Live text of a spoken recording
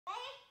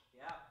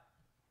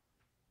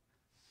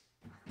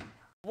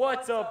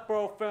What's up,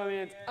 bro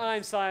families?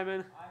 I'm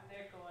Simon. I'm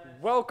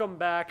Nicholas. Welcome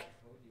back.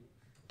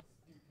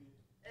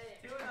 Hey,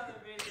 do another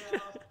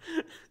video.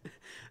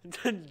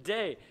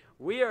 Today,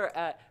 we are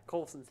at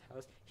Colson's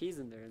house. He's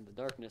in there in the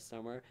darkness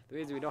somewhere. The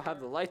reason we don't have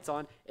the lights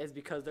on is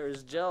because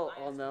there's gel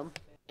on them,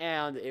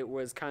 and it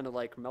was kind of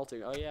like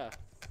melting. Oh, yeah.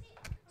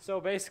 So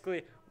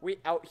basically, we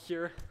out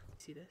here.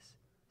 See this?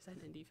 Is that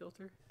an ND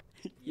filter?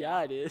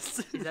 Yeah, it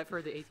is. Is that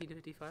for the 18 to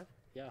 55?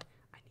 Yeah.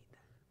 I need that.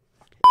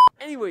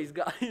 Anyways,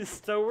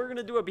 guys, so we're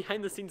gonna do a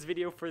behind the scenes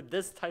video for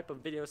this type of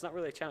video. It's not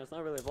really a channel, it's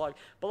not really a vlog,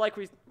 but like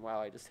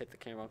wow, I just hit the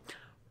camera.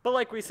 But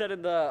like we said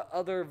in the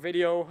other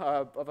video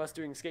of us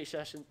doing skate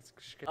sessions,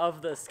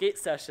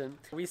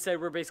 we said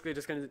we're basically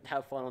just gonna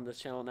have fun on this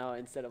channel now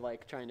instead of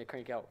like trying to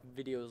crank out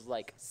videos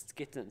like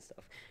skits and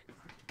stuff.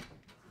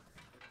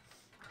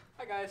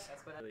 Hi guys.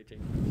 That's what Really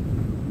Did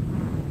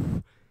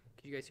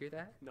you guys hear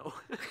that? no.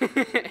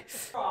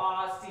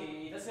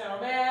 Frosty the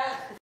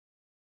Snowman.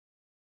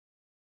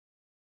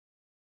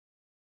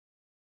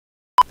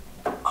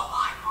 Oh,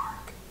 hi,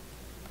 Mark.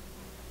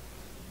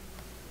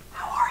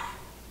 How are you?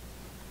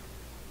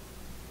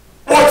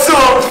 What's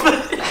up?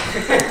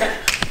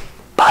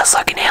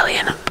 Butt-sucking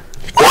alien.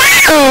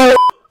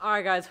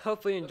 Alright guys,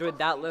 hopefully you enjoyed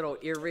that little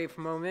ear rape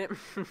moment.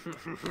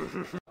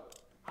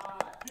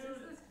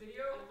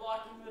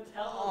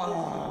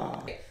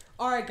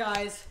 Alright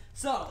guys,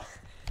 so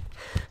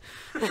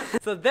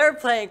they're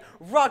playing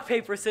rock,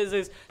 paper,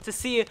 scissors to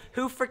see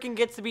who freaking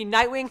gets to be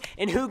Nightwing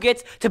and who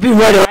gets to be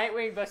Red.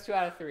 Nightwing, best 2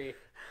 out of 3.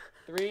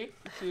 3,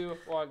 2,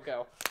 1,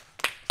 go.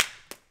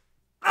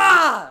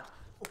 Ah!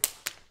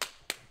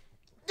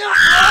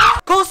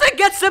 Colson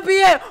gets to be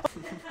it!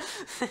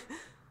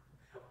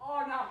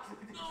 Oh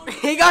no!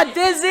 He got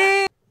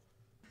dizzy!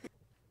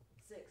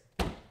 6.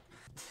 That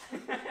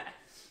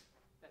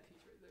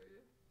piece right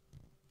there,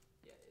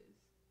 yeah, it is.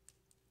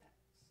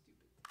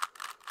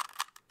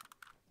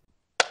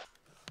 That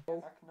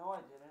stupid. Heck no,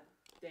 I didn't.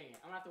 Dang it,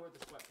 I'm gonna have to wear the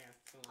sweatpants.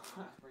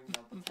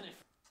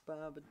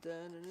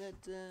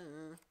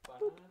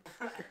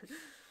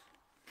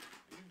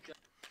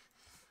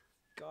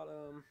 Got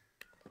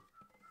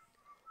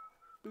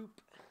boop.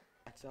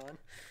 That's on.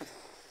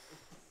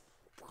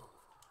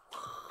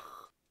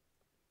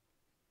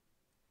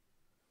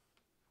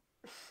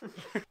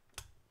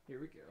 Here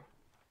we go.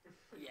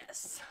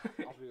 Yes.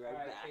 I'll be right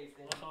back.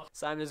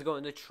 Simon is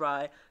going to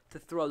try to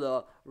throw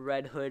the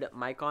Red Hood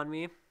mic on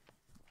me.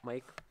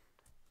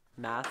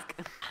 Mask.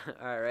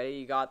 Alright, ready?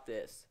 You got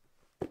this.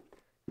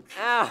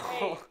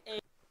 Ow! Hey.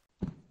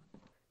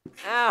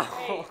 Ow!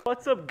 Hey.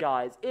 What's up,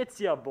 guys? It's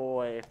ya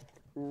boy,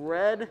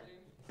 Red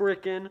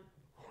Frickin'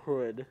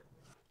 Hood.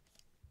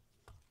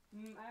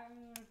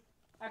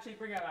 Actually,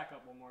 bring that back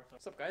up one more.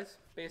 What's up, guys?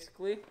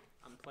 Basically,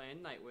 I'm playing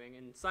Nightwing,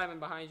 and Simon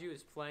behind you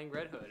is playing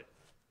Red Hood.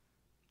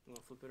 I'm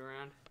gonna flip it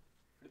around.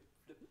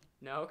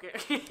 No, okay.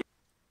 I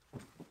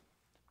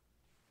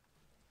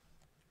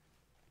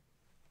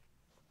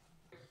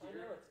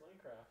know it's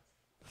Minecraft.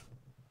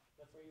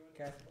 That's where you want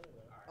to play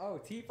though. Oh,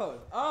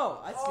 T-pose.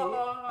 Oh, I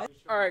see.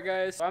 Alright,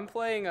 guys. So I'm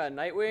playing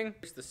Nightwing.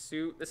 Here's the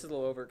suit. This is a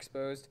little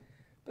overexposed.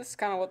 This is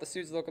kind of what the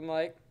suit's looking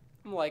like.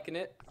 I'm liking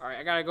it. Alright,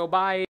 I gotta go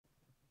bye.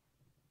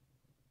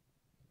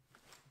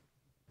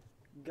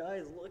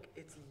 Guys, look,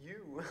 it's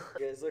you.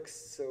 You guys look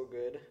so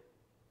good.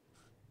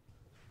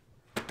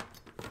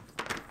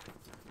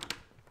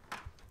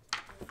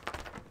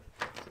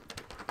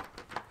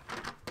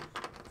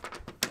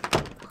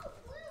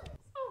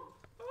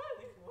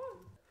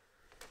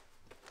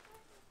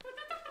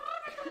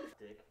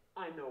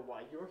 I know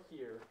why you're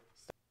here.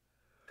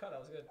 Cut, that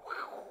was good.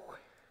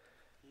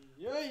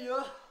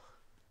 Yeah.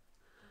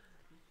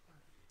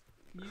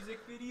 Music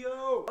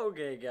video.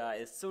 Okay,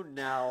 guys, so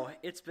now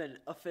it's been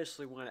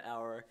officially 1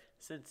 hour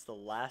since the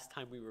last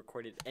time we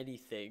recorded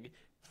anything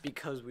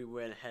because we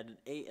went ahead and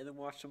ate and then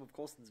watched some of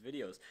Colson's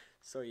videos.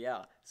 So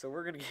yeah, so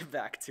we're gonna get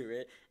back to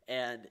it,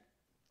 and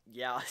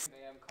yeah.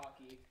 Bam,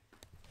 cocky.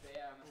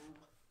 Bam.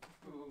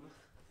 Boom.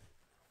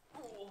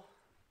 Cool.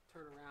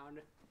 Turn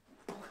around.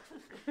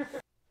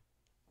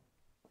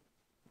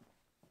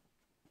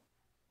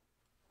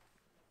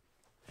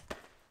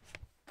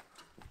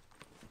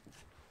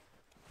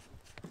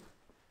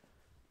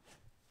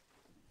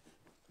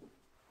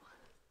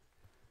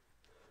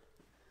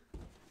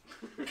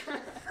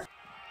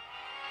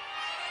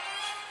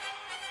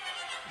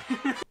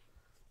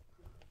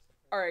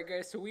 Alright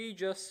guys, so we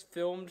just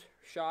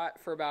shot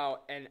for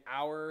about an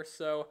hour or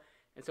so,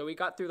 and so we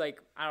got through like,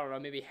 I don't know,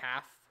 maybe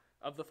half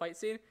of the fight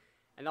scene,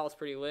 and that was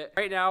pretty lit.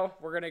 Right now,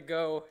 we're gonna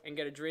go and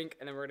get a drink,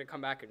 and then we're gonna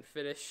come back and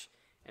finish,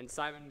 and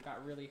Simon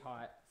got really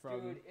hot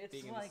from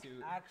being in the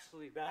suit.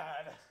 Actually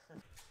bad.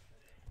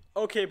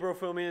 Okay, bro,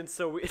 filming,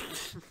 so we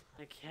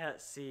I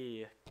can't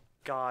see.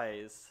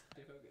 Guys,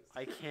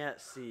 I can't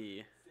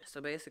see. So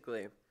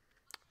basically,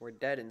 we're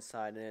dead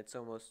inside and it's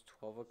almost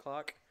 12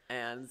 o'clock.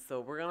 And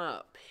so we're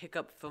gonna pick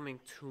up filming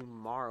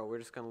tomorrow. We're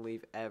just gonna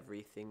leave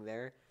everything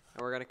there.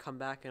 And we're gonna come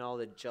back and all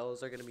the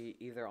gels are gonna be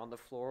either on the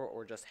floor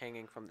or just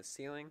hanging from the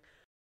ceiling.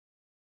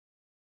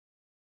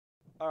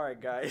 Alright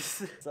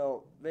guys,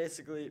 so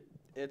basically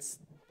it's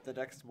the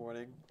next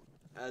morning,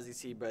 as you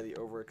see by the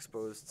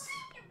overexposed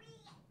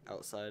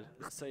outside.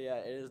 So yeah,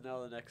 it is now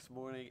the next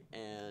morning,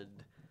 and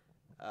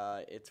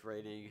it's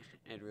raining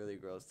and really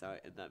gross out,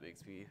 and that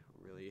makes me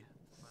really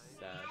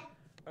sad.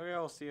 Okay,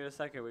 I'll see you in a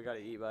second. We gotta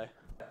eat, bye.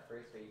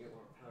 First, you get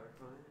more power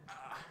from it.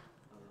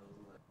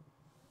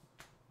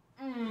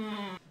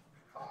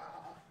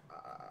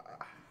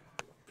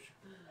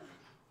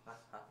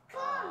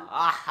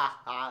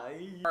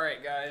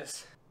 Alright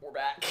guys, we're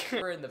back.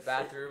 We're in the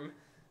bathroom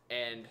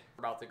and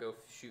we're about to go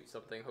shoot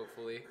something,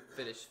 hopefully.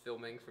 Finish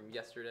filming from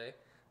yesterday.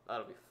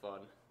 That'll be fun.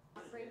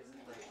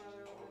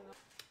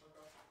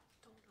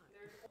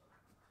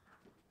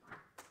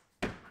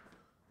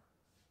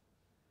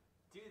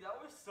 Dude, that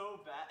was so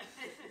bad.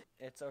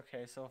 It's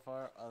okay so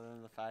far, other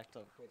than the fact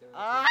of...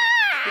 Alright,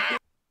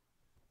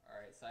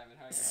 Simon,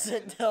 how you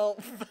Sit down.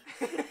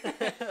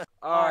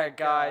 Alright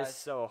guys,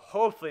 so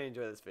hopefully you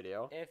enjoyed this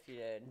video. If you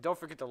did, Don't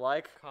forget to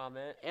like,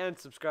 comment, and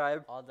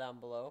subscribe. all down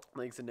below.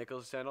 Links to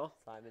Nicholas' channel.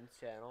 Simon's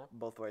channel.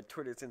 Both our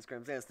Twitters,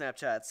 Instagrams, and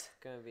Snapchats.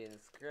 Gonna be in the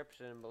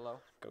description below.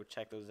 Go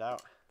check those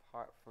out.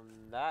 Apart from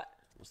that,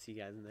 We'll see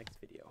you guys in the next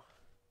video.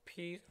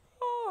 peace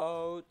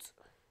out.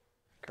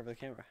 Cover the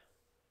camera.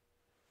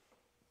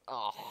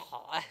 Oh,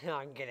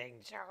 I'm getting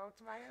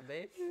choked by a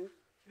baby.